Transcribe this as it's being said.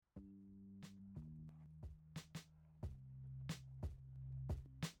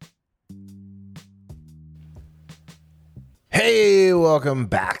Hey, welcome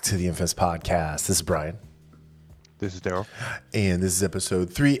back to the Infamous Podcast. This is Brian. This is Daryl. And this is episode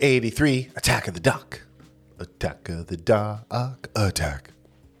 383, Attack of the Duck. Attack of the Duck. Attack.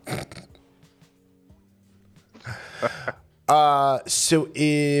 So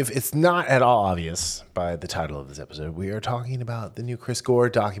if it's not at all obvious by the title of this episode, we are talking about the new Chris Gore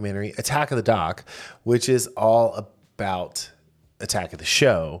documentary, Attack of the Duck, which is all about Attack of the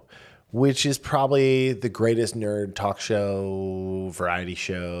Show, which is probably the greatest nerd talk show, variety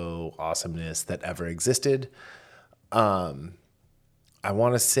show, awesomeness that ever existed. I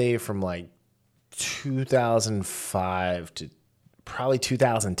want to say from like 2005 to probably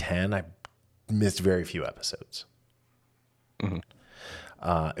 2010, I missed very few episodes. Mm-hmm.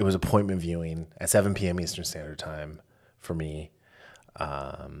 It was appointment viewing at 7 p.m. Eastern Standard Time for me.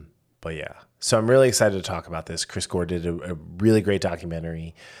 But yeah, so I'm really excited to talk about this. Chris Gore did a really great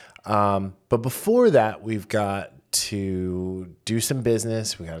documentary. But before that, we've got to do some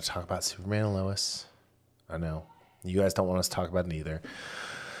business. We got to talk about Superman and Lois. I know you guys don't want us to talk about it either,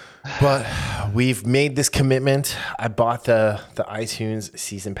 but we've made this commitment. I bought the iTunes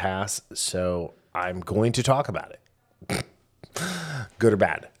season pass, so I'm going to talk about it, good or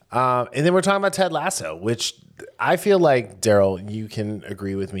bad. And then we're talking about Ted Lasso, which I feel like, Daryl, you can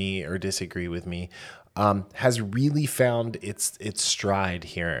agree with me or disagree with me. Has really found its stride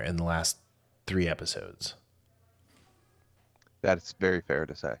here in the last 3 episodes. That's very fair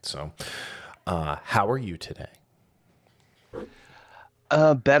to say. So, how are you today?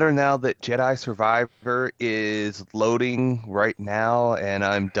 Better now that Jedi Survivor is loading right now, and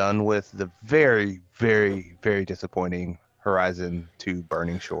I'm done with the very, very, very disappointing Horizon 2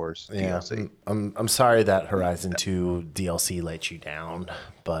 Burning Shores DLC. I'm sorry that Horizon 2 DLC let you down,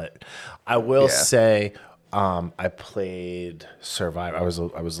 but I will say I played Survivor. I was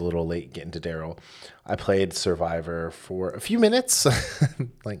a little late getting to Daryl. I played Survivor for a few minutes,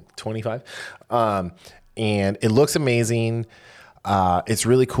 like 25, and it looks amazing. It's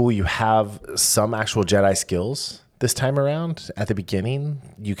really cool. You have some actual Jedi skills this time around. At the beginning,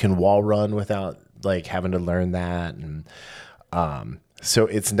 you can wall run without like having to learn that, and so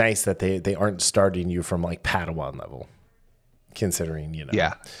it's nice that they aren't starting you from like Padawan level, considering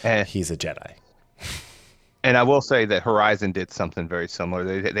he's a Jedi. And I will say that Horizon did something very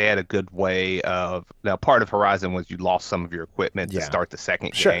similar. They had a good way of, now part of Horizon was you lost some of your equipment to start the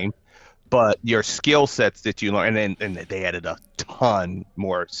second game, but your skill sets that you learn, and they added a ton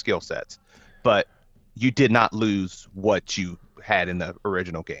more skill sets, but you did not lose what you had in the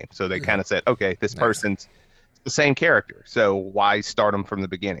original game. So they kind of said, okay, this person's the same character, so why start them from the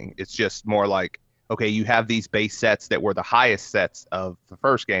beginning? It's just more like, okay, you have these base sets that were the highest sets of the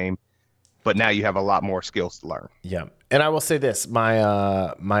first game, but now you have a lot more skills to learn. Yeah. And I will say this,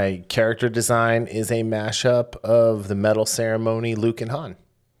 my character design is a mashup of the Medal Ceremony, Luke and Han.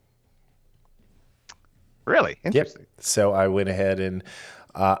 Really? Interesting. Yep. So I went ahead and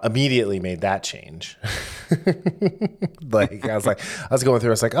immediately made that change. Like I was going through,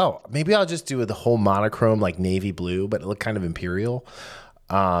 I was like, oh, maybe I'll just do the whole monochrome, like navy blue, but it looked kind of Imperial.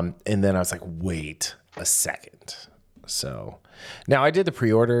 And then I was like, wait a second. So now I did the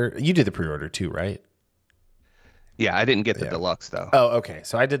pre-order. You did the pre-order too, right? Yeah, I didn't get the deluxe though. Oh, okay.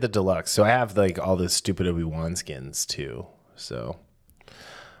 So I did the deluxe. So I have like all the stupid Obi-Wan skins too. So,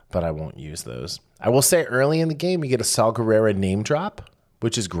 but I won't use those. I will say early in the game, you get a Saw Gerrera name drop,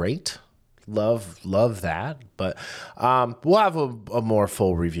 which is great. Love that. But we'll have a more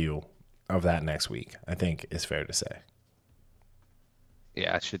full review of that next week, I think is fair to say.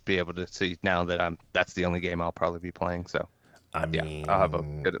 Yeah, I should be able to see now that that's the only game I'll probably be playing. So I mean, I'll have a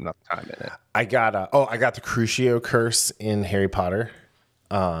good enough time in it. I got the Crucio curse in Harry Potter.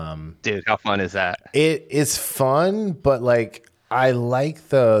 Dude, how fun is that? It is fun, but like I like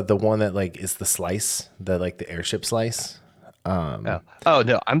the one that like is the slice, the airship slice. No,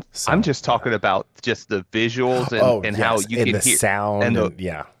 I'm just talking about just the visuals and how you and can the hear sound and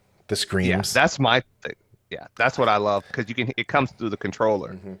the screams. Yeah, that's my thing. Yeah, that's what I love because it comes through the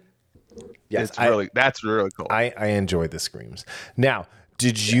controller. Mm-hmm. Yes, that's really cool. I enjoy the screams. Now,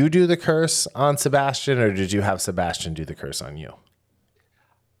 did you do the curse on Sebastian, or did you have Sebastian do the curse on you?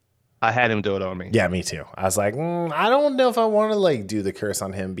 I had him do it on me. Yeah, me too. I was like, I don't know if I want to like do the curse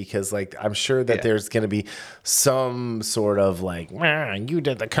on him because like I'm sure that there's going to be some sort of like, you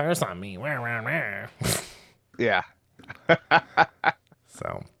did the curse on me. Yeah.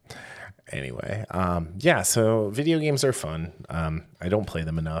 So anyway, so video games are fun. I don't play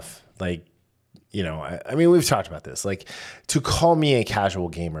them enough. Like, I mean, we've talked about this. Like, to call me a casual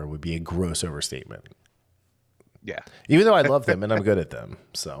gamer would be a gross overstatement. Yeah. Even though I love them and I'm good at them.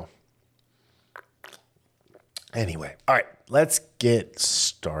 So Anyway, all right, let's get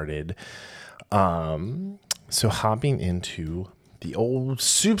started. So hopping into the old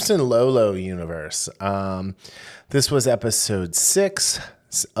Soups and Lolo universe. This was episode 6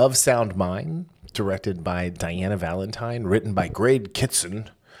 of Sound Mind, directed by Diana Valentine, written by George Kitson.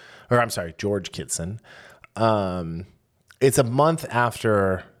 It's a month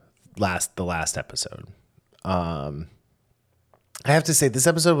after the last episode. I have to say, this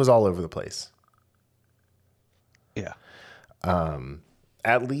episode was all over the place. Yeah.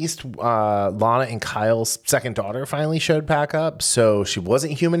 At least Lana and Kyle's second daughter finally showed back up, so she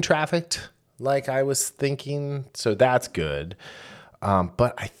wasn't human trafficked like I was thinking. So that's good.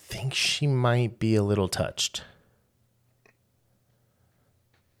 But I think she might be a little touched.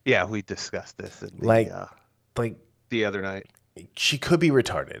 Yeah, we discussed this in the other night. She could be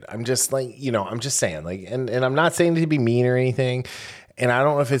retarded. I'm just I'm just saying, and I'm not saying to be mean or anything. And I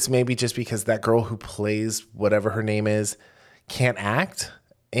don't know if it's maybe just because that girl who plays whatever her name is can't act.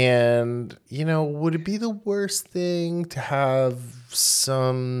 And, would it be the worst thing to have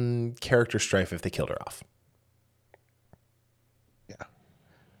some character strife if they killed her off? Yeah.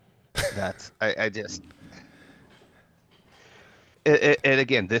 And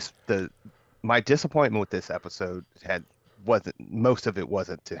again, my disappointment with this episode most of it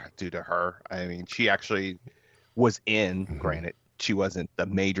wasn't due to her. I mean, she actually was in, granted, she wasn't the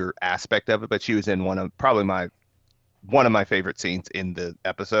major aspect of it, but she was in one of my favorite scenes in the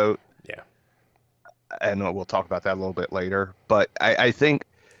episode. Yeah. And we'll talk about that a little bit later. But I think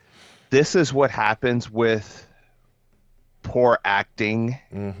this is what happens with poor acting.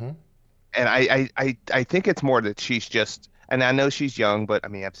 Mm-hmm. And I think it's more that she's just, and I know she's young, but I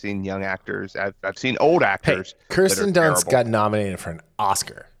mean, I've seen young actors. I've seen old actors. Hey, Kirsten Dunst got nominated for an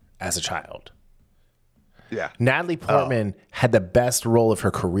Oscar as a child. Yeah. Natalie Portman had the best role of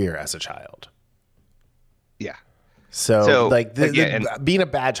her career as a child. Yeah. So being a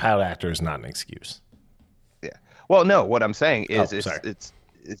bad child actor is not an excuse. Yeah. Well, no, what I'm saying is it's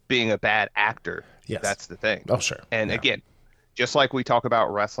being a bad actor. Yes. That's the thing. Oh, sure. And again, just like we talk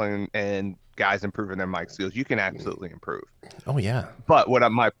about wrestling and guys improving their mic skills, you can absolutely improve. Oh, yeah. But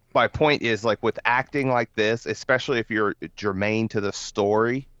my point is, like, with acting like this, especially if you're germane to the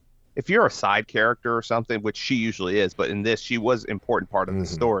story, if you're a side character or something, which she usually is, but in this, she was an important part of the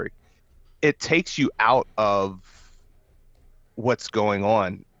story, it takes you out of what's going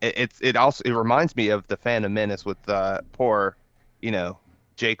on. It reminds me of the Phantom Menace with poor,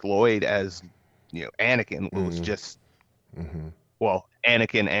 Jake Lloyd as, Anakin was just, well,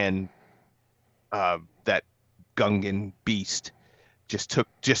 Anakin and that Gungan beast just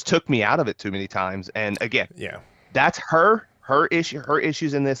took me out of it too many times. And again, that's her issue. Her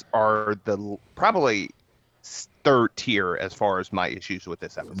issues in this are the probably third tier as far as my issues with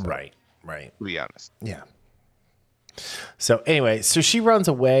this episode. Right. To be honest. Yeah. So anyway, so she runs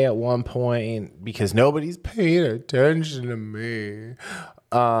away at one point because nobody's paying attention to me,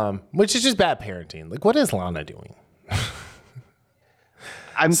 which is just bad parenting. Like, what is Lana doing?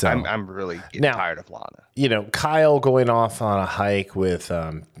 I'm really getting tired of Lana. Kyle going off on a hike with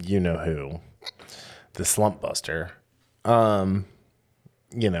who, the Slump Buster. Kyle,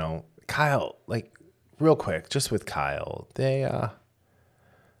 like, real quick, just with Kyle, they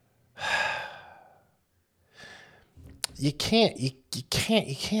you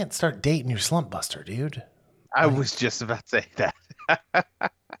can't start dating your Slump Buster, dude. I was just about to say that.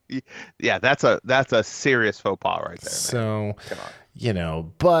 Yeah, that's a serious faux pas right there. So,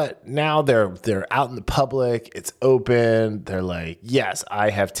 but now they're out in the public. It's open. They're like, yes, I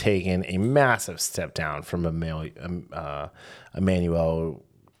have taken a massive step down from Emmanuel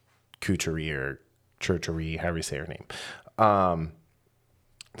Couturier, however you say her name,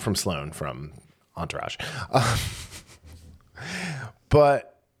 from Sloane from Entourage.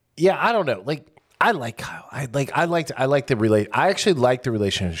 But yeah, I don't know. Like, I like Kyle. I actually like the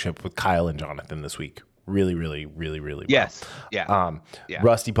relationship with Kyle and Jonathan this week. Really, really, really, really. Yes. Well. Yeah.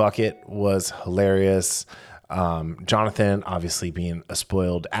 Rusty Bucket was hilarious. Jonathan, obviously being a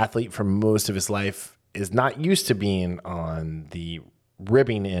spoiled athlete for most of his life, is not used to being on the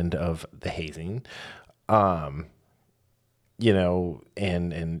ribbing end of the hazing. But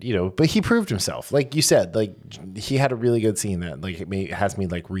he proved himself. Like you said, like, he had a really good scene that, like, has me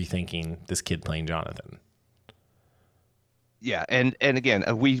like rethinking this kid playing Jonathan. Yeah, and again,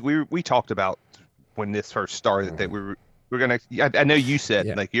 we talked about when this first started that we're gonna. I know you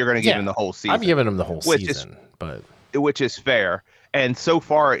said like you're gonna give him the whole season. I'm giving him the whole season, which is fair. And so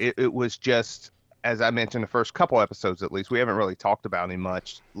far, it was just, as I mentioned, the first couple episodes at least. We haven't really talked about him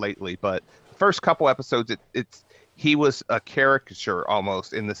much lately, but the first couple episodes, he was a caricature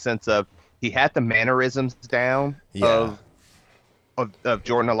almost, in the sense of he had the mannerisms down Yeah. of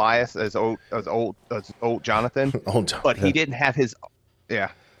Jordan Elias as old Jonathan, Oh, but he Jonathan. didn't have his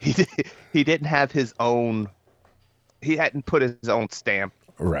yeah he didn't have his own, he hadn't put his own stamp,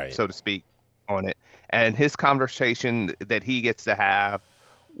 Right. so to speak, on it. And his conversation that he gets to have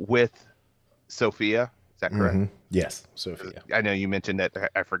with Sophia, is that correct? Yes, Sophia. I know you mentioned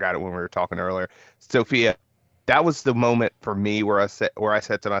that. I forgot it when we were talking earlier. Sophia, that was the moment for me where I said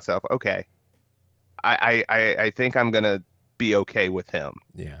to myself, okay, I think I'm gonna be okay with him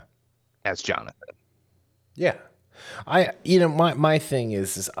Yeah. as Jonathan. Yeah. My thing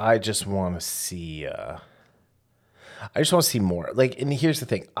is I just want to see more. Like, and here's the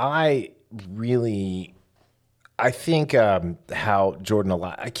thing. I think how Jordan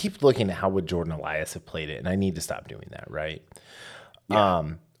Elias, I keep looking at how would Jordan Elias have played it, and I need to stop doing that, right? Yeah.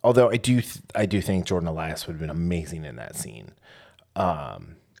 Although I do think Jordan Elias would have been amazing in that scene. Oh,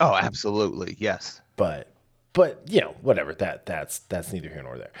 absolutely. Yes. But whatever. That's neither here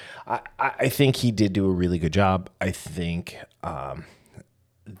nor there. I think he did do a really good job. I think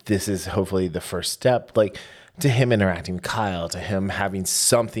this is hopefully the first step, like, to him interacting with Kyle, to him having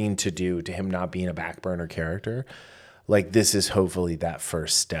something to do, to him not being a back burner character. Like, this is hopefully that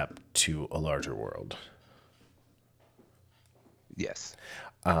first step to a larger world. Yes.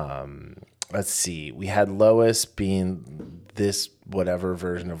 Let's see. We had Lois being this whatever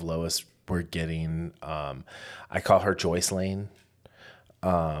version of Lois we're getting. I call her Joyce Lane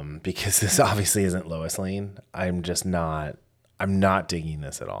because this obviously isn't Lois Lane. I'm not digging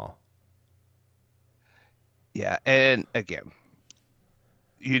this at all. Yeah. And again,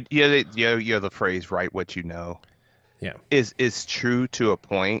 you're the phrase "write what you know" Yeah. is true to a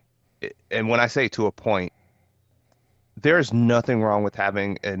point. And when I say to a point, there's nothing wrong with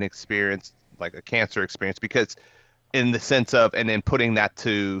having an experience like a cancer experience, because in the sense of, and then putting that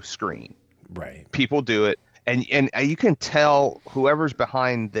to screen, Right. people do it. And you can tell whoever's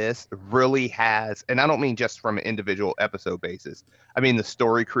behind this really has, and I don't mean just from an individual episode basis. I mean the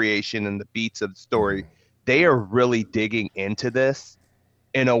story creation and the beats of the story. They are really digging into this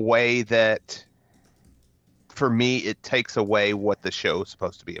in a way that, for me, it takes away what the show is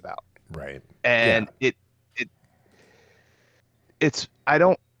supposed to be about. Right. And Yeah. it's I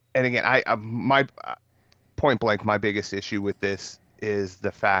don't, and again, my point blank, my biggest issue with this is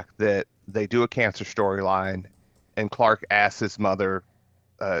the fact that they do a cancer storyline, and Clark asks his mother,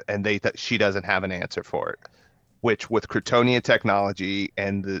 and she doesn't have an answer for it, which with Kryptonian technology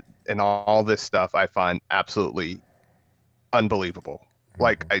and all this stuff, I find absolutely unbelievable.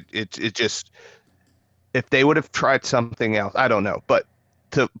 Like, it just, if they would have tried something else, I don't know, but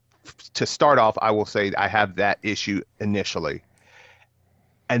to start off, I will say I have that issue initially.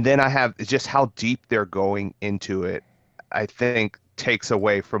 And then I have just how deep they're going into it, I think takes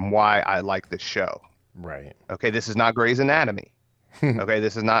away from why I like this show. Right. Okay, this is not Grey's Anatomy. Okay,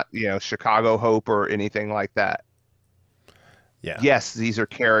 this is not, Chicago Hope or anything like that. Yeah. Yes, these are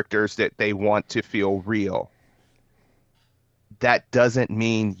characters that they want to feel real. That doesn't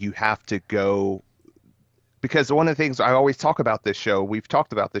mean you have to go, because one of the things I always talk about this show, we've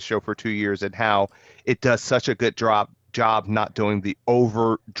talked about this show for 2 years, and how it does such a good job not doing the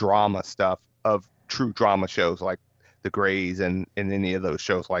over drama stuff of true drama shows like the Greys and any of those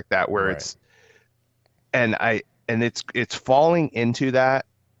shows like that, where Right. it's falling into that.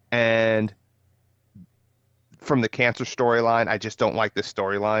 And from the cancer storyline, I just don't like this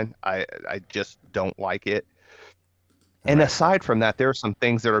storyline. I just don't like it. And Right. aside from that, there are some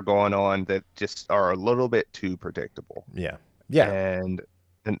things that are going on that just are a little bit too predictable. Yeah. Yeah. And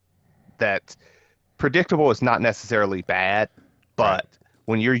that predictable is not necessarily bad, but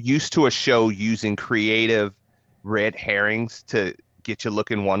when you're used to a show using creative red herrings to get you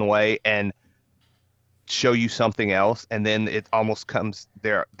looking one way and show you something else, and then it almost comes,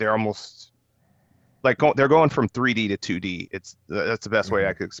 they're almost like they're going from 3D to 2D. That's the best way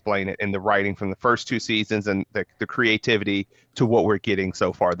I could explain it, in the writing from the first 2 seasons and the creativity to what we're getting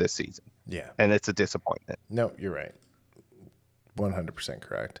so far this season. Yeah. And it's a disappointment. No, you're right. 100%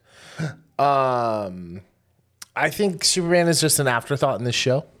 correct. I think Superman is just an afterthought in this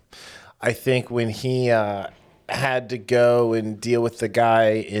show. I think when he had to go and deal with the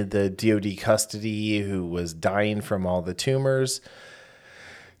guy in the DOD custody who was dying from all the tumors,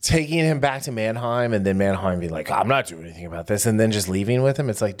 taking him back to Mannheim, and then Mannheim being like, I'm not doing anything about this, and then just leaving with him,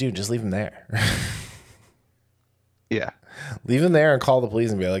 it's like, dude, just leave him there. Yeah. Leave him there and call the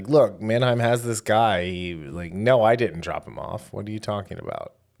police and be like, look, Mannheim has this guy. Like, no, I didn't drop him off. What are you talking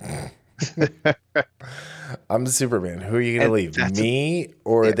about? I'm the Superman. Who are you going to leave? Me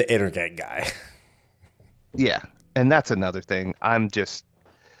or the internet guy? Yeah. And that's another thing. I'm just,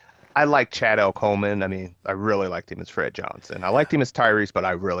 I like Chad L. Coleman. I mean, I really liked him as Fred Johnson. I liked him as Tyrese, but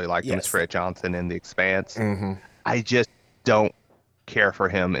I really liked him as Yes. Fred Johnson in The Expanse. Mm-hmm. I just don't care for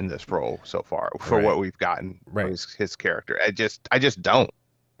him in this role so far for Right. what we've gotten for Right. his character. I just don't.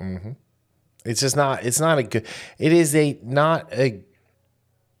 Mm-hmm. It's just not. It's not a good. It is a not a.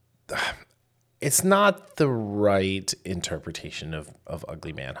 It's not the right interpretation of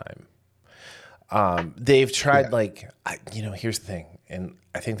Ugly Mannheim. They've tried here's the thing, and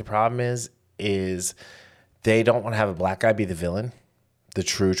I think the problem is they don't want to have a black guy be the villain, the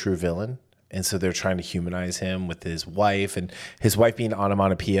true villain, and so they're trying to humanize him with his wife, and his wife being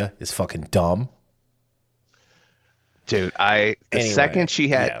onomatopoeia is fucking dumb. Dude, second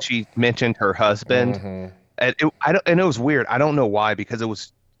she mentioned her husband, Mm-hmm. and it was weird. I don't know why because it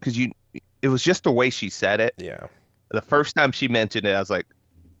was just the way she said it. Yeah. The first time she mentioned it, I was like,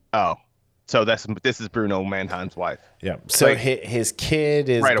 oh, so this is Bruno Mannheim's wife. Yeah. So Like, his kid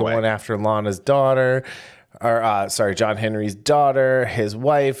is right going away. after Lana's daughter, or John Henry's daughter. His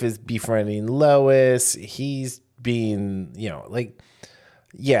wife is befriending Lois. He's being,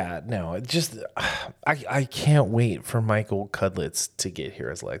 I can't wait for Michael Cudlitz to get here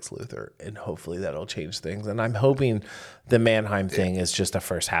as Lex Luthor, and hopefully that'll change things. And I'm hoping the Mannheim thing is just the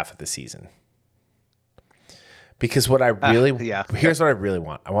first half of the season. Because what I really, here's what I really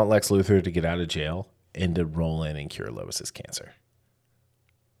want. I want Lex Luthor to get out of jail and to roll in and cure Lois's cancer.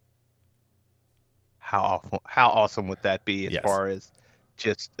 How awesome would that be as far as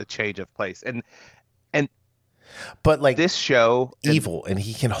just a change of place? But like this show, evil, and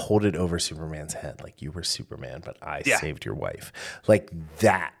he can hold it over Superman's head, like, you were Superman, but I saved your wife. Like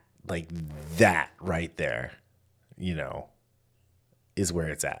that right there, is where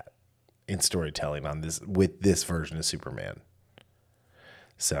it's at in storytelling on this with this version of Superman.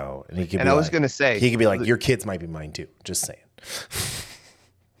 So, and he could. And I was going to say he could be like, your kids might be mine too. Just saying.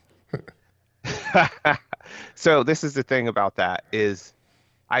 So this is the thing about that is,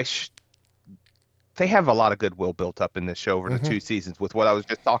 they have a lot of goodwill built up in this show over the 2 seasons with what I was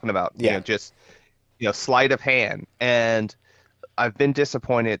just talking about. Yeah. Sleight of hand. And I've been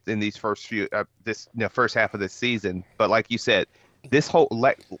disappointed in these first first half of this season. But like you said, this whole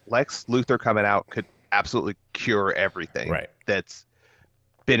Lex Luthor coming out could absolutely cure everything. Right. That's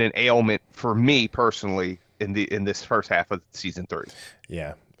been an ailment for me personally in this first half of season 3.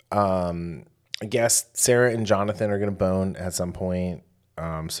 Yeah. I guess Sarah and Jonathan are going to bone at some point.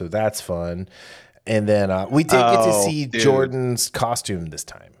 So that's fun. And then we did get to see Jordan's costume this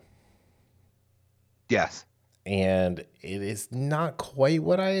time. Yes. And it is not quite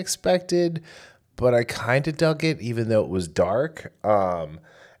what I expected, but I kind of dug it, even though it was dark. And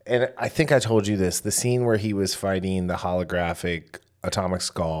I think I told you this, the scene where he was fighting the holographic Atomic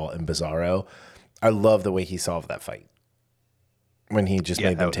Skull and Bizarro, I love the way he solved that fight. When he just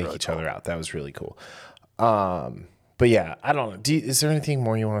made them take really each other out. That was really cool. But yeah, I don't know. Is there anything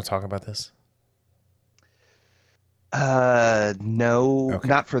more you want to talk about this? No,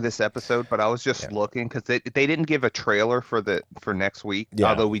 not for this episode, but I was just looking because they didn't give a trailer for next week,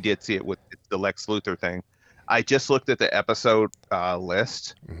 although we did see it with the Lex Luthor thing. I just looked at the episode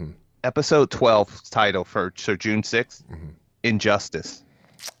list. Mm-hmm. Episode 12 title for June 6th, Injustice.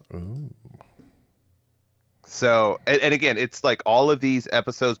 Ooh. So, and again, it's like all of these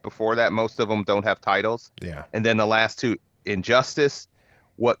episodes before that, most of them don't have titles. Yeah. And then the last 2, Injustice,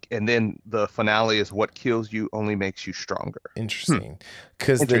 and then the finale is What Kills You Only Makes You Stronger. Interesting.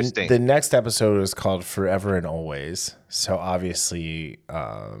 Because the next episode is called Forever and Always. So obviously,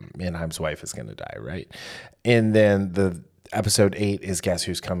 Mannheim's wife is going to die, right? And then the episode 8 is Guess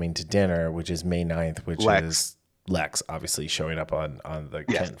Who's Coming to Dinner, which is May 9th, which is Lex obviously showing up on the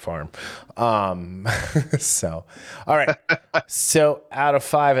Kent farm. So, all right. So out of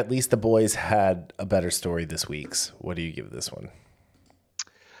 5, at least the boys had a better story this week's. What do you give this one?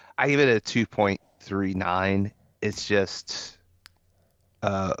 I give it a 2.39. It's just,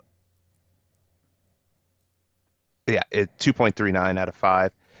 it's 2.39 out of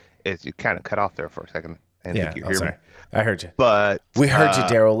 5. You kind of cut off there for a second. I didn't think you hear me. I heard you. But we heard you,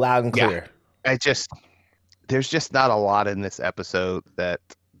 Daryl, loud and clear. There's just not a lot in this episode that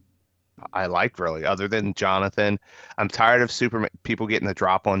I liked really, other than Jonathan. I'm tired of Superman people getting the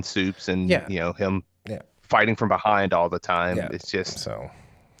drop on Supes and him fighting from behind all the time. Yeah. It's just so.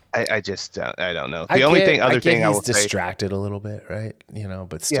 I just I don't know. The only thing I will say, he's distracted a little bit, right?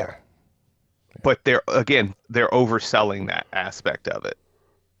 But still. Yeah. But they're overselling that aspect of it.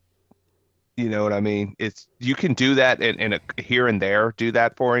 You know what I mean? You can do that in a here and there, do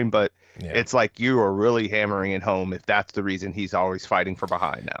that for him, but Yeah. It's like you are really hammering it home if that's the reason he's always fighting for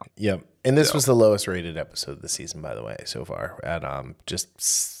behind now. Yep. And this was the lowest rated episode of the season, by the way, so far at just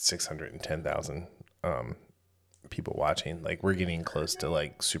 610,000 people watching. Like we're getting close to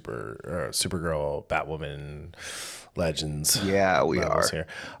like Supergirl, Batwoman, Legends. Yeah, we are here.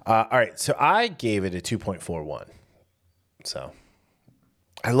 All right, so I gave it a 2.41. So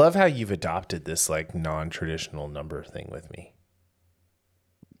I love how you've adopted this like non-traditional number thing with me.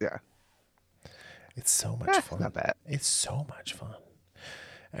 Yeah. It's so much fun. Not bad. It's so much fun.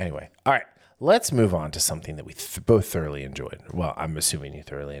 Anyway, all right, let's move on to something that we both thoroughly enjoyed. Well, I'm assuming you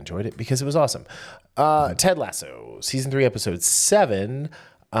thoroughly enjoyed it because it was awesome. Ted Lasso, season 3, episode 7,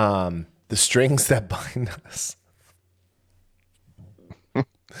 The Strings That Bind Us.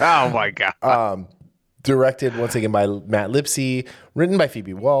 Oh my God. Directed once again by Matt Lipsey, written by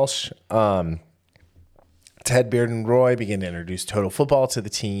Phoebe Walsh. Ted, Beard, and Roy begin to introduce total football to the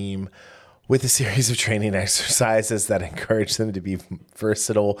team with a series of training exercises that encourage them to be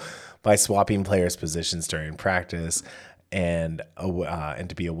versatile by swapping players' positions during practice and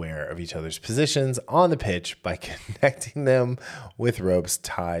to be aware of each other's positions on the pitch by connecting them with ropes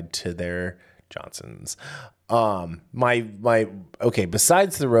tied to their Johnsons. Besides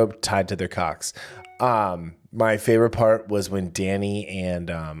the rope tied to their cocks, my favorite part was when Danny and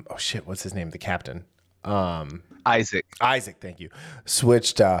what's his name? The captain. Isaac, thank you.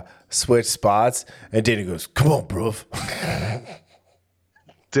 Switched spots, and Danny goes, "Come on, bro."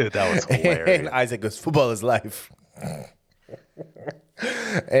 Dude, that was hilarious. And Isaac goes, "Football is life."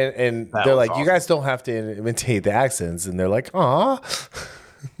 and they're like, awesome. You guys don't have to imitate the accents, and they're like, "Aw."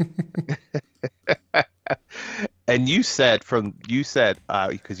 And you said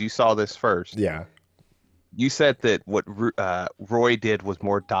because you saw this first. Yeah. You said that what Roy did was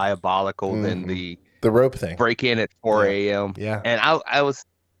more diabolical than the rope thing. Break in at 4 a.m. Yeah. And I was,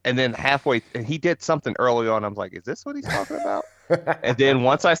 and then halfway, and he did something early on. I was like, is this what he's talking about? And then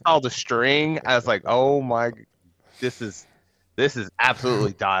once I saw the string, I was like, oh my, this is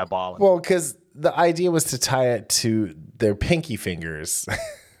absolutely diabolical. Well, because the idea was to tie it to their pinky fingers.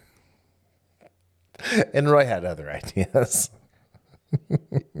 And Roy had other ideas.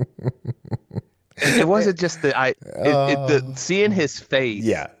 It wasn't just the seeing his face.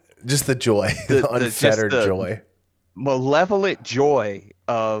 Yeah, just the joy, the unfettered joy, malevolent joy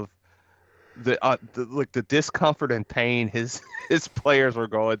of the discomfort and pain his players were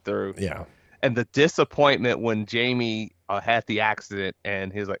going through. Yeah, and the disappointment when Jamie had the accident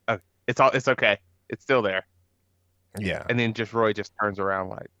and he's like, oh, it's okay, it's still there. Yeah, and then Roy just turns around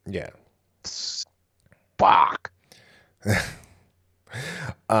like, yeah, Spock.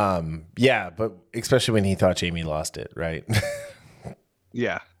 Yeah, but especially when he thought Jamie lost it, right?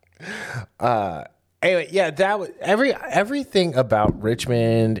 Yeah. Anyway, yeah, that was everything about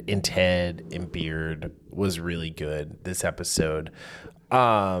Richmond and Ted and Beard was really good this episode.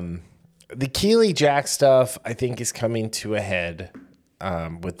 The Keeley Jack stuff I think is coming to a head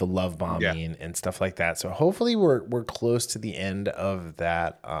with the love bombing and stuff like that. So hopefully we're close to the end of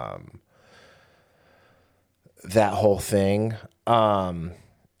that that whole thing. And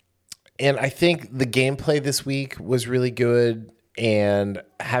I think the gameplay this week was really good, and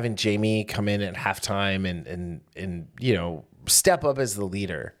having Jamie come in at halftime and you know, step up as the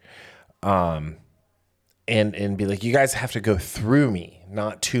leader, and be like, you guys have to go through me,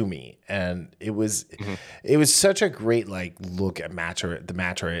 not to me. And it was such a great like look at maturation.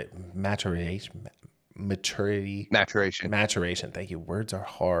 Thank you. Words are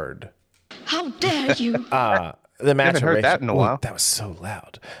hard. How dare you? The maturation. I haven't heard that in a while. That was so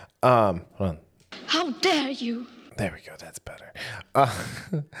loud. Hold on. How dare you? There we go. That's better.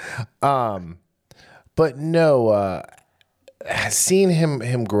 But no, seeing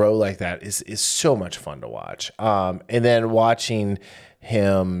him grow like that is so much fun to watch. And then watching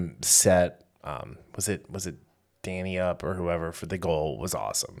him set, was it Danny up or whoever for the goal was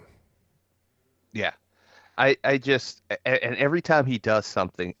awesome. Yeah. I just, and every time he does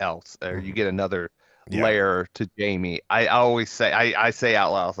something else, or you get another layer to Jamie, I always say, I say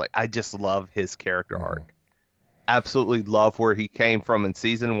out loud, I was like, I just love his character arc. Absolutely love where he came from in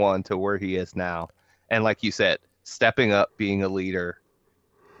season 1 to where he is now. And like you said, stepping up, being a leader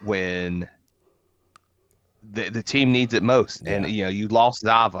when the team needs it most. And, you know, you lost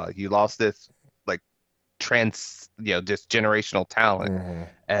Zava, you lost this like just generational talent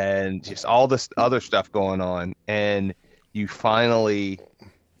and just all this other stuff going on. And you finally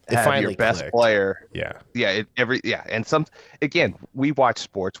have your best player. Yeah. Yeah. And again, we watch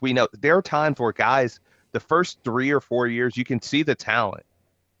sports. We know there are times where guys, the first 3 or 4 years, you can see the talent,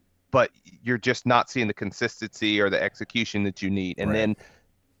 but you're just not seeing the consistency or the execution that you need. And then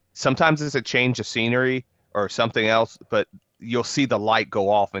sometimes it's a change of scenery or something else, but you'll see the light go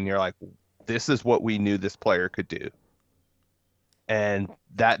off and you're like, this is what we knew this player could do. And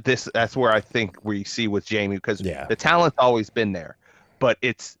that's where I think we see with Jamie, because the talent's always been there, but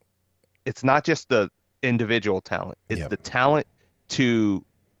it's not just the individual talent. It's the talent to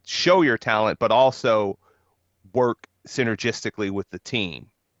show your talent, but also work synergistically with the team.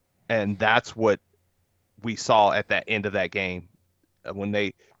 And that's what we saw at that end of that game when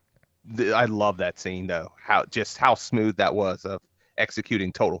I love that scene though, how smooth that was of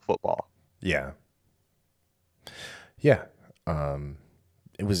executing total football. Yeah.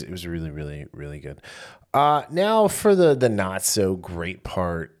 It was really, really, really good. Now for the not so great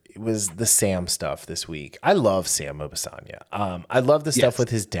part, it was the Sam stuff this week. I love Sam Obisanya. I love the stuff with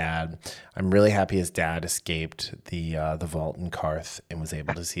his dad. I'm really happy his dad escaped the vault in Karth and was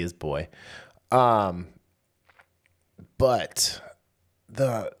able to see his boy. But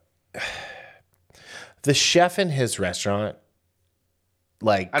the chef in his restaurant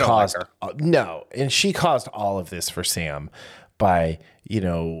caused no, and she caused all of this for Sam by,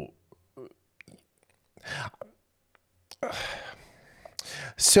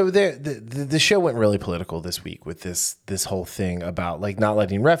 so the show went really political this week with this whole thing about not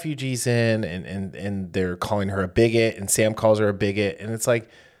letting refugees in, and they're calling her a bigot, and Sam calls her a bigot, and it's like,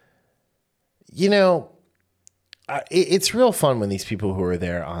 it's real fun when these people who are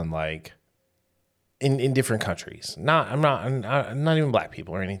there on in different countries, I'm not even black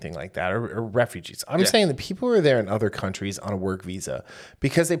people or anything like that, or refugees. I'm saying that people who are there in other countries on a work visa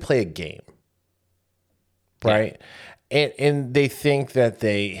because they play a game, right? And they think that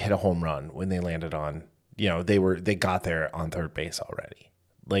they hit a home run when they landed on, they got there on third base already.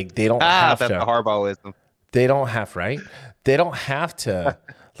 They don't have to. That's the Harbaughwism. They don't have, right? They don't have to.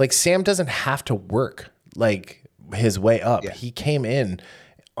 Sam doesn't have to work his way up. Yeah. He came in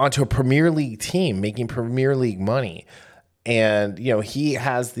onto a Premier League team making Premier League money, and he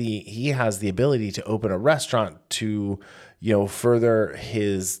has the ability to open a restaurant to further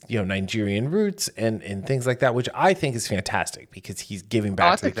his Nigerian roots and things like that, which I think is fantastic because he's giving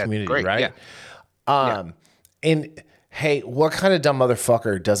back to the community, right? Yeah. And hey, what kind of dumb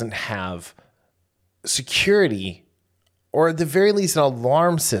motherfucker doesn't have security, or at the very least an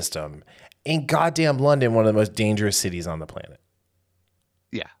alarm system in goddamn London, one of the most dangerous cities on the planet?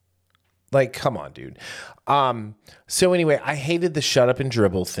 Come on, dude. So anyway, I hated the shut up and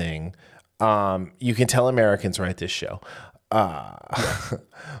dribble thing. You can tell Americans write this show.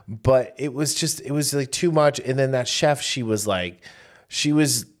 But it was too much. And then that chef, she was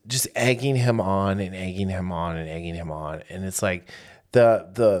just egging him on and egging him on and egging him on. And it's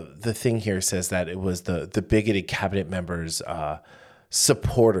the thing here says that it was the bigoted cabinet members,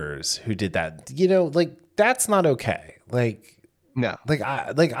 supporters who did that. That's not okay. No,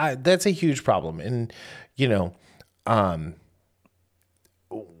 I that's a huge problem. And, you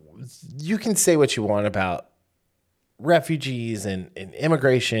can say what you want about refugees and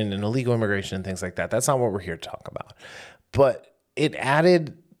immigration and illegal immigration and things like that. That's not what we're here to talk about. But it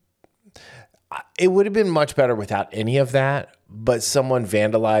would have been much better without any of that. But someone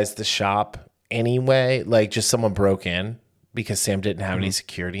vandalized the shop anyway. Just someone broke in because Sam didn't have any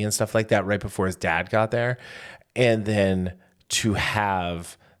security and stuff like that right before his dad got there. And then to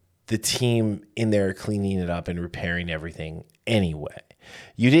have the team in there cleaning it up and repairing everything anyway.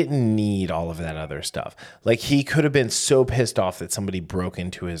 You didn't need all of that other stuff. He could have been so pissed off that somebody broke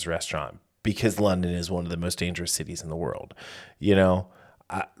into his restaurant because London is one of the most dangerous cities in the world.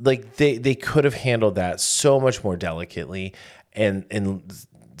 They could have handled that so much more delicately and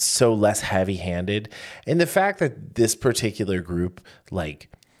so less heavy-handed. And the fact that this particular group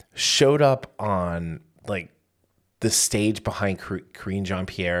showed up on the stage behind Karine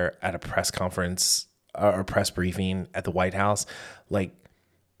Jean-Pierre at a press conference or press briefing at the White House. I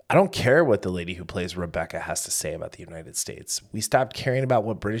don't care what the lady who plays Rebecca has to say about the United States. We stopped caring about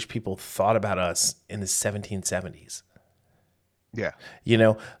what British people thought about us in the 1770s. Yeah.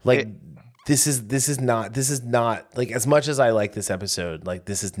 This is not as much as I like this episode,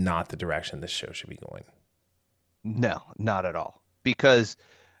 this is not the direction this show should be going. No, not at all. Because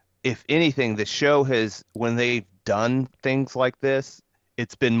if anything, the show has, when they've done things like this,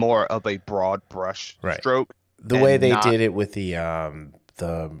 it's been more of a broad brush stroke. The way they did it with the airline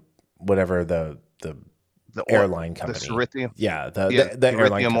company, the Cerithium, the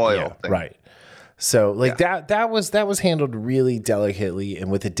airline oil thing. Right. So that was handled really delicately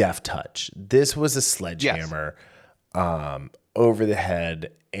and with a deft touch. This was a sledgehammer over the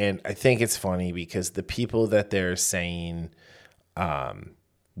head, and I think it's funny because the people that they're saying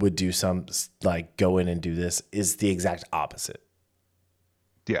would do some go in and do this is the exact opposite.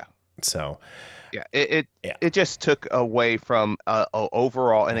 Yeah. So, yeah, it just took away from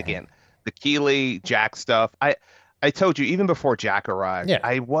overall. And again, the Keeley Jack stuff. I told you even before Jack arrived. Yeah.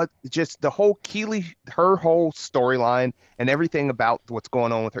 I was just the whole Keeley, her whole storyline and everything about what's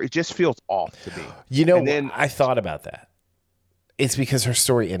going on with her. It just feels off to me. You know, and then, I thought about that. It's because her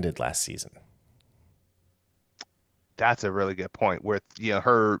story ended last season. That's a really good point. With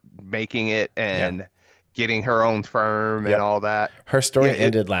her making it and getting her own firm and all that. Her story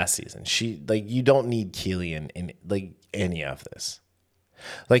ended last season. She you don't need Keeley in like any of this.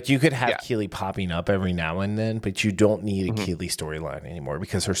 Like you could have Keeley popping up every now and then, but you don't need a Keeley storyline anymore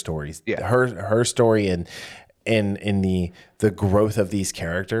because her stories, her story and in the growth of these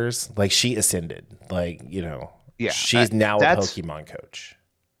characters, like she ascended. Like she's now a Pokemon coach,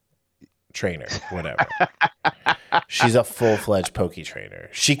 trainer, whatever. She's a full-fledged Poke trainer.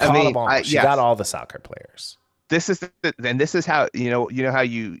 She caught them all. She got all the soccer players. This is how how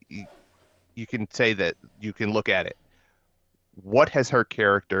you can say that you can look at it. What has her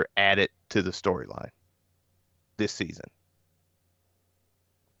character added to the storyline this season?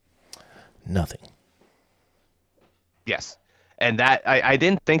 Nothing. Yes. And that I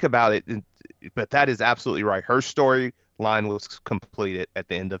didn't think about it, but that is absolutely right. Her storyline was completed at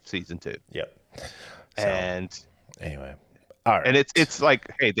the end of season 2. Yep. And anyway, all right. And it's like,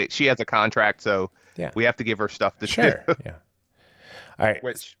 hey, she has a contract, so we have to give her stuff to do. Yeah. All right.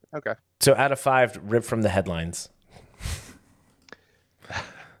 Okay. So out of 5, ripped from the headlines.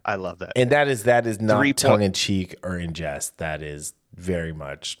 I love that. And that is not tongue in cheek or in jest. That is very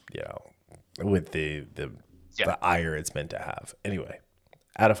much, with the ire it's meant to have. Anyway,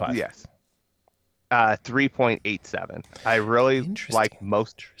 out of 5. Yes. 3.87. I really like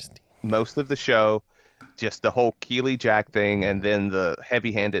most of the show. Just the whole Keeley Jack thing, and then the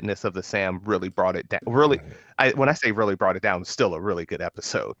heavy-handedness of the Sam really brought it down. Really, when I say really brought it down, it's still a really good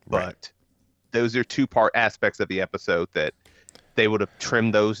episode. But those are 2-part aspects of the episode that they would have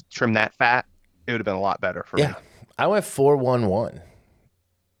trimmed that fat. It would have been a lot better for me. I went 4-1-1.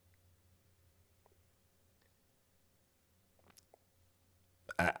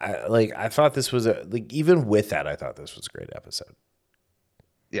 I thought this was even with that, I thought this was a great episode.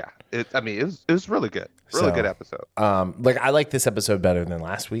 Yeah, it was really good. Really good episode. I like this episode better than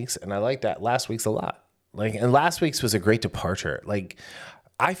last week's, and I like that last week's a lot. And last week's was a great departure.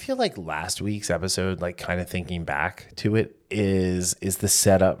 I feel like last week's episode, kind of thinking back to it, is the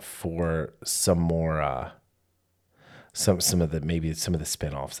setup for some more some of the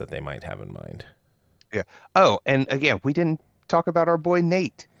spinoffs that they might have in mind. Yeah. Oh, and again, we didn't talk about our boy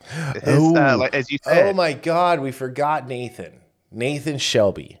Nate. As you said. Oh my God, we forgot Nathan. Nathan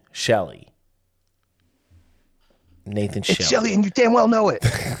Shelley. Nathan Shelley. It's Shelley, and you damn well know it.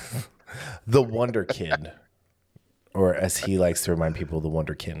 The Wonder Kid. Or as he likes to remind people, the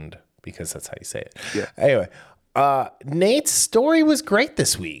Wonderkind, because that's how you say it. Yeah. Anyway, Nate's story was great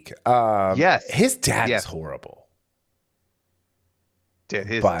this week. Yes. His dad is horrible. Dude,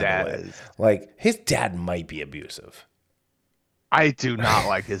 his dad is. His dad might be abusive. I do not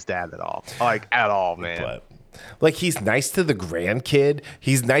like his dad at all. At all, man. But, he's nice to the grandkid.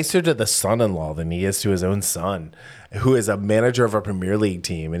 He's nicer to the son-in-law than he is to his own son, who is a manager of a Premier League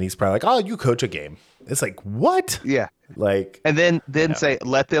team. And he's probably like, oh, you coach a game. It's like, what? Yeah. And then say,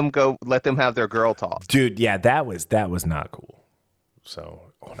 let them have their girl talk. Dude, yeah, that was not cool. So,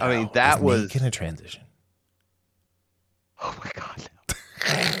 that was making a transition. Oh my God.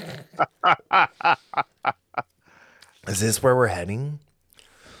 Is this where we're heading?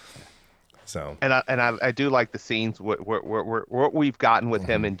 So, and I do like the scenes what we've gotten with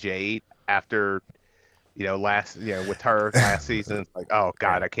him and Jade after with her last season. It's like, oh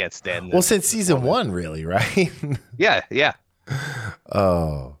God, I can't stand this. Well, since season 1, really, right? Yeah.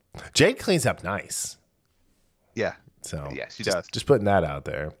 Oh, Jade cleans up nice. Yeah. So yeah, she does. Just putting that out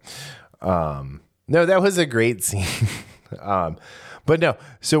there. No, that was a great scene. But no,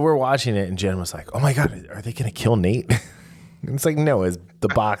 so we're watching it, and Jen was like, "Oh my God, are they going to kill Nate?" And it's like, no, it's the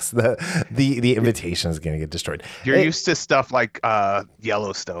box, the invitation is going to get destroyed. You're used to stuff like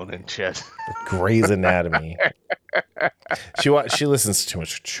Yellowstone and shit. Grey's Anatomy. She listens to too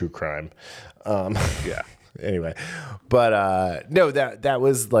much true crime. Yeah. Anyway, but no, that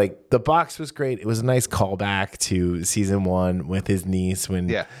was the box was great. It was a nice callback to season 1 with his niece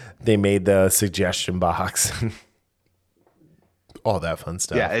when they made the suggestion box. All that fun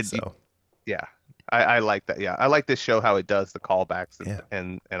stuff. Yeah. I like that. Yeah. I like this show, how it does the callbacks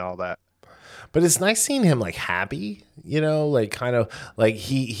and all that. But it's nice seeing him happy, kind of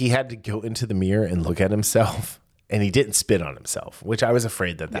he had to go into the mirror and look at himself, and he didn't spit on himself, which I was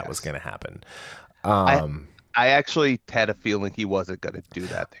afraid that was going to happen. I actually had a feeling he wasn't going to do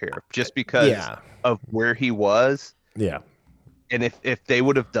that here, just because of where he was. Yeah. And if they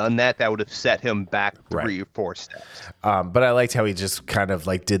would have done that, that would have set him back 3 or 4 steps. But I liked how he just kind of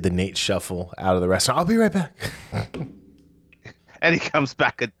like did the Nate shuffle out of the restaurant. I'll be right back. And he comes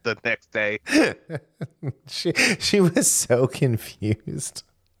back the next day. She was so confused.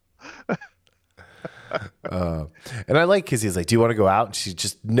 And I like because he's like, "Do you want to go out?" And she's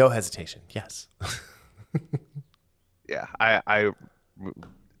just no hesitation. Yes. Yeah,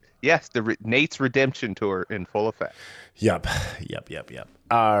 yes, Nate's redemption tour in full effect. Yep.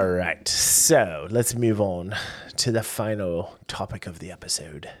 All right, so let's move on to the final topic of the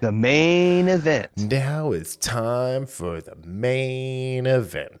episode. The main event. Now it's time for the main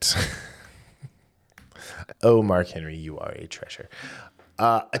event. Oh, Mark Henry, you are a treasure.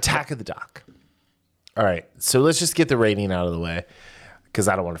 Attack of the Dock. All right, so let's just get the rating out of the way because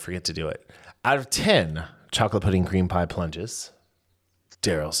I don't want to forget to do it. Out of 10 chocolate pudding cream pie plunges,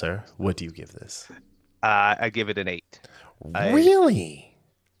 Daryl, sir, what do you give this? I give it an 8. Really?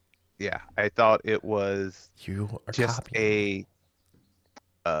 I thought it was you are just copying.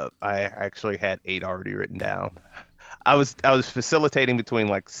 I actually had 8 already written down. I was facilitating between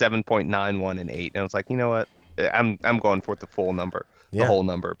like 7.91 and 8, and I was like, you know what? I'm going for the full number, the whole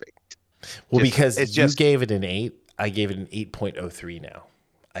number. Well, because you gave it an 8, I gave it an 8.03 now.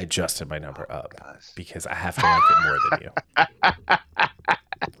 I adjusted my number up because I have to like it more than you.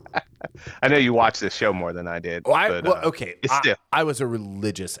 I know you watch this show more than I did. Okay. I was a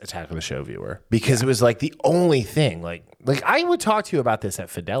religious Attack of the Show viewer because it was like the only thing. Like I would talk to you about this at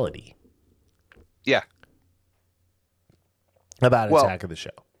Fidelity. Yeah. About Attack of the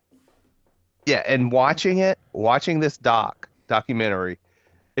Show. Yeah, and watching this documentary,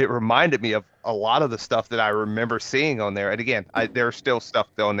 it reminded me of a lot of the stuff that I remember seeing on there. And again, there's still stuff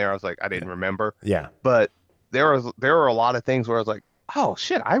on there I was like, I didn't remember. Yeah. But there were a lot of things where I was like, oh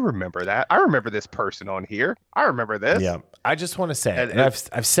shit, I remember that. I remember this person on here. I remember this. Yeah. I just want to say, and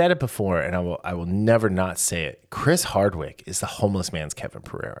I've said it before, and I will never not say it. Chris Hardwick is the homeless man's Kevin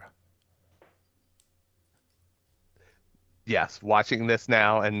Pereira. Yes, watching this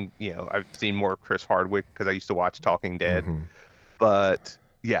now, and I've seen more of Chris Hardwick because I used to watch Talking Dead. Mm-hmm. But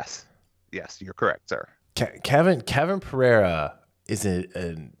yes, you're correct, sir. Kevin Pereira is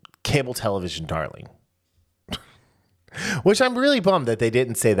a cable television darling. Which I'm really bummed that they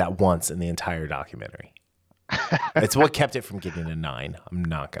didn't say that once in the entire documentary. It's what kept it from getting a 9. I'm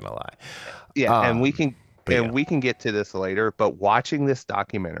not gonna lie. Yeah, and we can get to this later. But watching this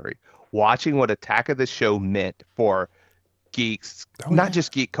documentary, watching what Attack of the Show meant for geeks, not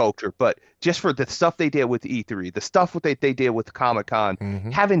just geek culture, but just for the stuff they did with E3, the stuff what they did with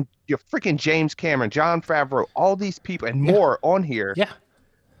Comic-Con, having your freaking James Cameron, Jon Favreau, all these people and more on here. Yeah,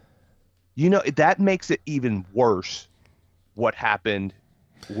 that makes it even worse. What happened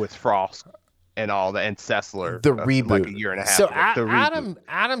with Frost and all that, and Sessler, the reboot, like a year and a half so ago.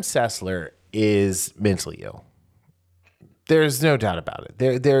 Adam Sessler is mentally ill. There's no doubt about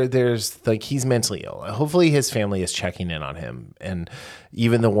it. There's like, he's mentally ill. Hopefully his family is checking in on him, and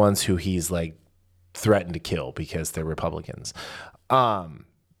even the ones who he's like threatened to kill because they're Republicans.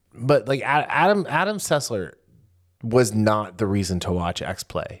 But like Adam Sessler was not the reason to watch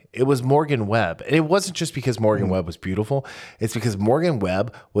X-Play. It was Morgan Webb. And it wasn't just because Morgan Webb was beautiful. It's because Morgan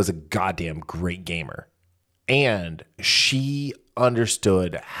Webb was a goddamn great gamer. And she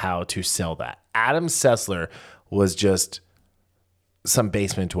understood how to sell that. Adam Sessler was just some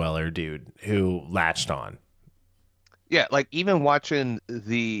basement dweller dude who latched on. Yeah, like even watching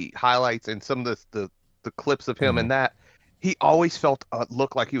the highlights and some of the clips of him and that, he always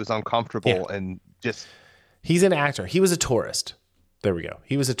looked like he was uncomfortable and just... He's an actor. He was a tourist. There we go.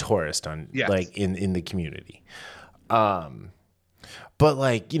 He was a tourist like in the community. But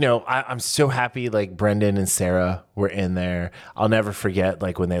like, I'm so happy like Brendan and Sarah were in there. I'll never forget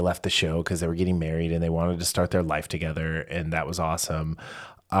like when they left the show because they were getting married and they wanted to start their life together, and that was awesome.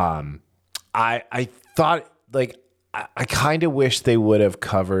 I thought like I kind of wish they would have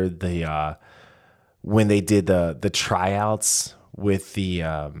covered the when they did the tryouts with the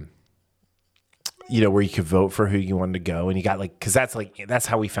where you could vote for who you wanted to go, and you got like, because that's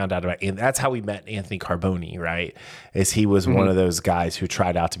how we found out about, and that's how we met Anthony Carboni, right? Is he was one of those guys who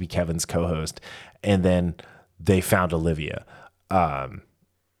tried out to be Kevin's co-host, and then they found Olivia.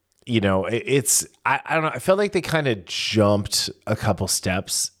 It's I don't know. I felt like they kind of jumped a couple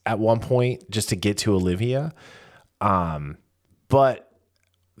steps at one point just to get to Olivia, but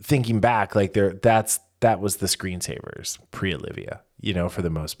thinking back, like that was the screensavers pre-Olivia, for the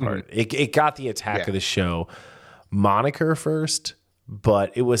most part. It got the Attack of the Show moniker first,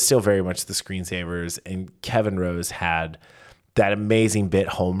 but it was still very much the screensavers. And Kevin Rose had that amazing bit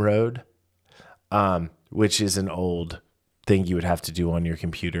Home Road, which is an old thing you would have to do on your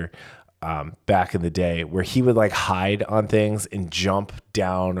computer back in the day, where he would like hide on things and jump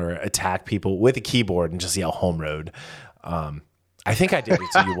down or attack people with a keyboard and just yell Home Road. I think I did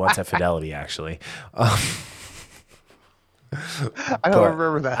it to you once at Fidelity, actually. I don't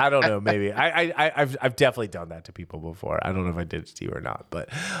remember that. I don't know. Maybe I've definitely done that to people before. I don't know if I did it to you or not, but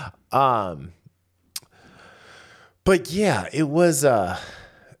yeah, it was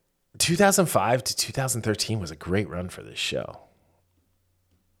 2005 to 2013 was a great run for this show.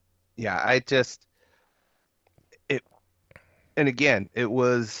 Yeah, and again, it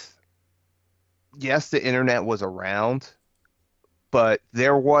was, yes, the internet was around, but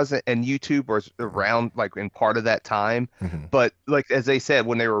there wasn't, and YouTube was around like in part of that time. Mm-hmm. But like, as they said,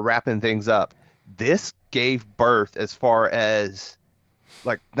 when they were wrapping things up, this gave birth as far as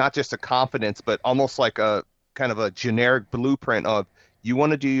like, not just a confidence, but almost like a kind of a generic blueprint of, you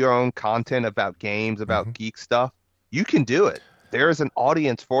want to do your own content about games, about mm-hmm. geek stuff, you can do it. There is an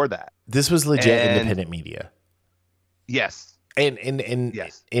audience for that. This was legit independent media. Yes. And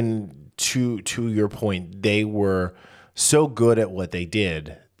yes. And to your point, they were so good at what they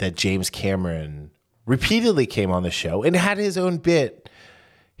did that James Cameron repeatedly came on the show and had his own bit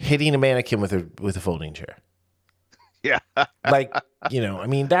hitting a mannequin with a folding chair. Yeah. Like, I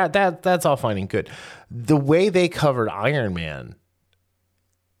mean, that's all fine and good. The way they covered Iron Man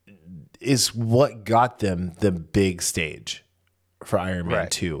is what got them the big stage for Iron Man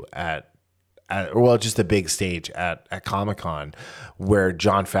 2 just the big stage at Comic-Con, where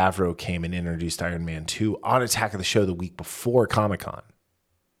Jon Favreau came and introduced Iron Man 2 on Attack of the Show the week before Comic-Con,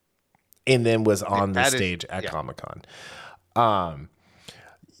 and then was on the stage at Comic-Con.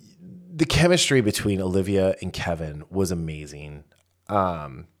 The chemistry between Olivia and Kevin was amazing.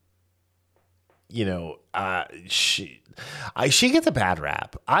 She gets a bad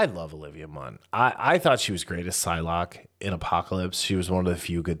rap. I love Olivia Munn. I thought she was great as Psylocke in Apocalypse. She was one of the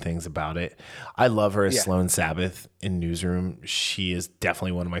few good things about it. I love her as Sloane Sabbath in Newsroom. She is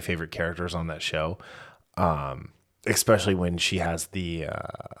definitely one of my favorite characters on that show. Especially when she has the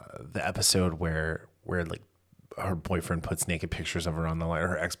episode where like her boyfriend puts naked pictures of her on the line, or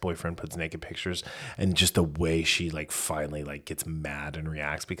her ex-boyfriend puts naked pictures, and just the way she like finally like gets mad and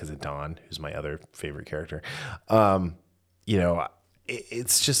reacts because of Dawn, who's my other favorite character.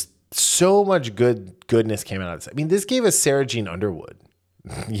 It's just so much goodness came out of this. I mean, this gave us Sarah Jean Underwood,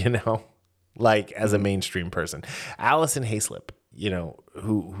 like as a mainstream person. Allison Hayslip,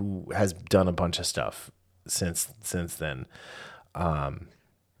 who has done a bunch of stuff since then.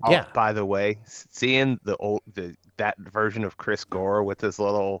 Yeah. Oh, by the way, seeing that version of Chris Gore with his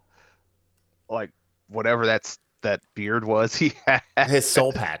little, like, whatever that beard was he had, his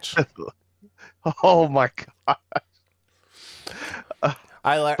soul patch. Oh my god!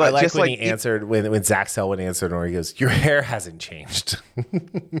 I like when he answered when Zach Selwyn answered, or he goes, "Your hair hasn't changed."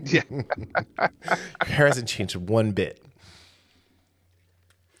 Yeah, your hair hasn't changed one bit.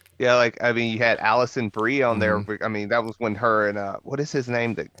 Yeah, like, I mean, you had Allison Brie on there. I mean, that was when her and what is his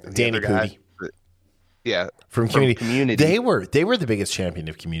name? Danny Pudi. Yeah, from Community. They were the biggest champion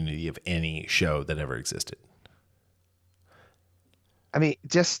of Community of any show that ever existed. I mean,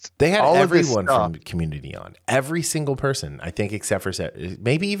 just they had everyone from Community on, every single person, I think, except for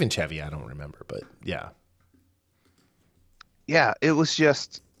maybe even Chevy. I don't remember, but yeah. Yeah, it was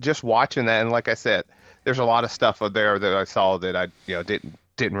just watching that, and like I said, there's a lot of stuff out there that I saw that I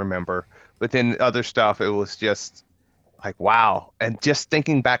didn't remember, but then other stuff, it was just like, wow. And just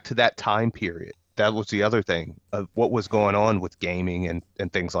thinking back to that time period, that was the other thing of what was going on with gaming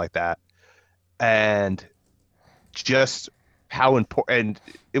and things like that, and just how important. And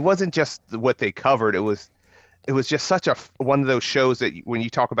it wasn't just what they covered, it was just such one of those shows that when you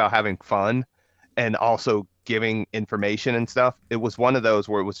talk about having fun and also giving information and stuff, it was one of those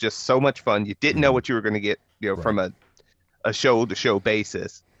where it was just so much fun. You didn't know what you were going to get right. From a show-to-show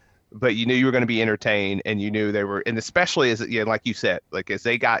basis, but you knew you were going to be entertained, and you knew they were, and especially as like you said, like as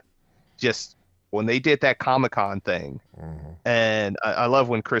they got just when they did that Comic-Con thing, and I love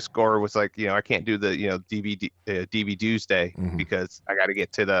when Chris Gore was like, I can't do the DVD Tuesday because I got to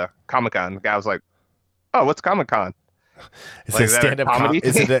get to the Comic-Con. The guy was like, oh, what's Comic-Con? It's like, a stand-up comedy.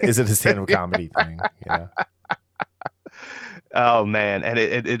 Is it a stand-up comedy thing? Yeah. Oh man, and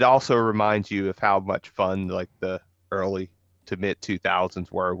it also reminds you of how much fun like the early to mid 2000s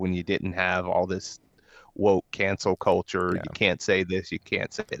were, when you didn't have all this woke cancel culture. Yeah. You can't say this, you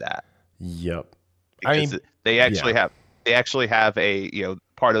can't say that. Yep. Because they actually have a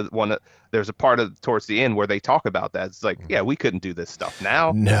there's a part of towards the end where they talk about that. It's like, yeah, we couldn't do this stuff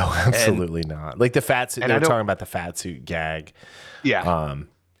now. No, absolutely not. Like the fat suit, they were talking about the fat suit gag. Yeah.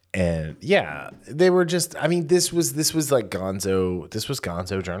 And yeah, they were just, I mean, this was like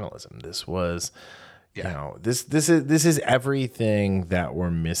Gonzo journalism. This was, you know, this is everything that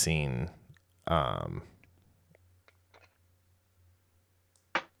we're missing.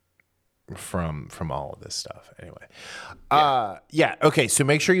 From all of this stuff. Anyway. Yeah. Okay. So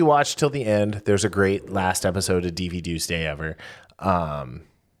make sure you watch till the end. There's a great last episode of DV Doomsday ever.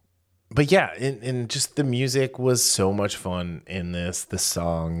 But yeah, and just the music was so much fun in this. The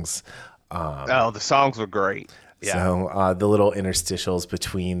songs. The songs were great. Yeah. So the little interstitials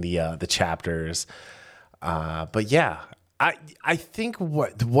between the chapters. But yeah, I think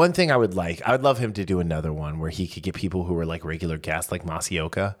the one thing I would love him to do another one where he could get people who were like regular guests, like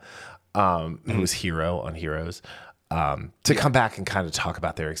Masaoka, who was Hero on Heroes, to come back and kind of talk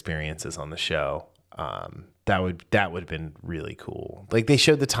about their experiences on the show. That would have been really cool. Like they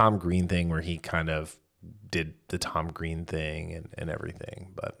showed the Tom Green thing where he kind of did the Tom Green thing and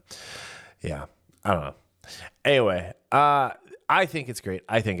everything. But yeah, I don't know. Anyway, I think it's great.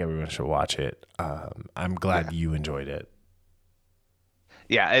 I think everyone should watch it. I'm glad you enjoyed it.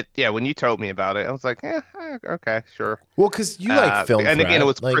 Yeah, when you told me about it, I was like, okay, sure. Well, because you like film, and again, it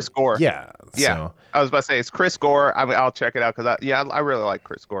was Chris Gore. Yeah. So. I was about to say it's Chris Gore. I mean, I'll check it out because I really like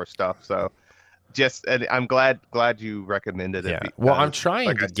Chris Gore stuff. So, and I'm glad you recommended it. Yeah. Well, I'm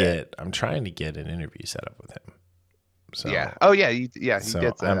trying to get an interview set up with him. So yeah. Oh yeah, he did say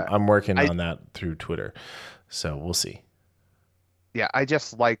that. I'm working on that through Twitter. So we'll see. Yeah, I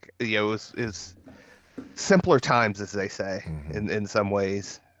just like is simpler times, as they say, in some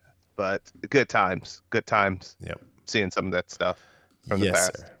ways, but good times. Yep. Seeing some of that stuff from the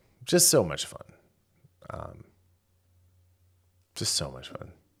past. Sir. Just so much fun. Just so much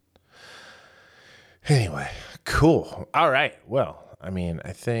fun. Anyway, cool. All right. Well, I mean,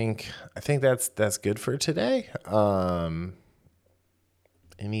 I think that's good for today.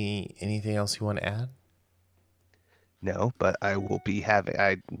 Anything else you want to add? No, but I will be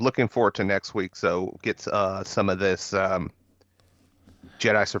I'm looking forward to next week. So get some of this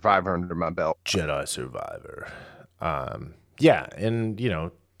Jedi Survivor under my belt. Jedi Survivor. Yeah. And,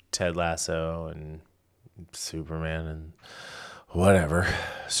 Ted Lasso and Superman and whatever.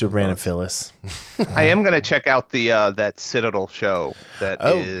 Superman and Phyllis. I am going to check out the that Citadel show that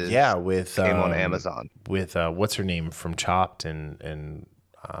with came on Amazon. With what's her name from Chopped and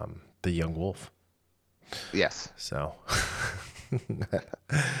the Young Wolf. Yes. So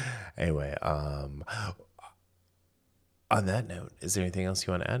anyway, on that note, is there anything else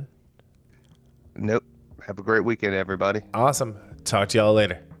you want to add? Nope. Have a great weekend, everybody. Awesome. Talk to y'all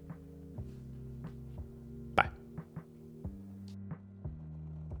later. Bye.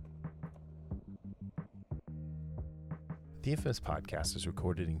 The Infamous Podcast is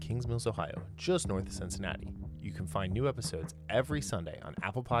recorded in Kings Mills, Ohio, just north of Cincinnati. You can find new episodes every Sunday on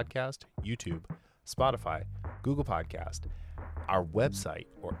Apple Podcast, YouTube, Spotify, Google Podcast, our website,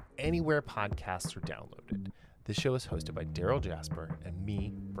 or anywhere podcasts are downloaded. This show is hosted by Daryl Jasper and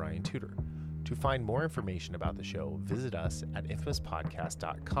me, Brian Tudor. To find more information about the show, visit us at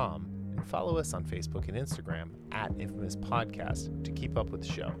infamouspodcast.com and follow us on Facebook and Instagram at Infamous Podcast to keep up with the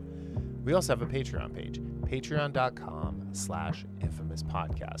show. We also have a Patreon page,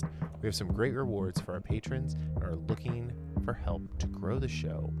 patreon.com/infamouspodcast. We have some great rewards for our patrons and are looking for help to grow the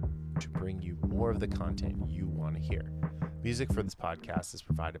show to bring you more of the content you want to hear. Music for this podcast is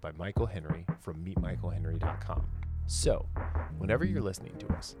provided by Michael Henry from meetmichaelhenry.com. So, whenever you're listening to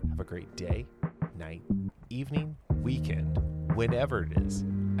us, have a great day, night, evening, weekend, whenever it is,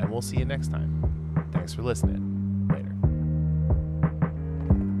 and we'll see you next time. Thanks for listening.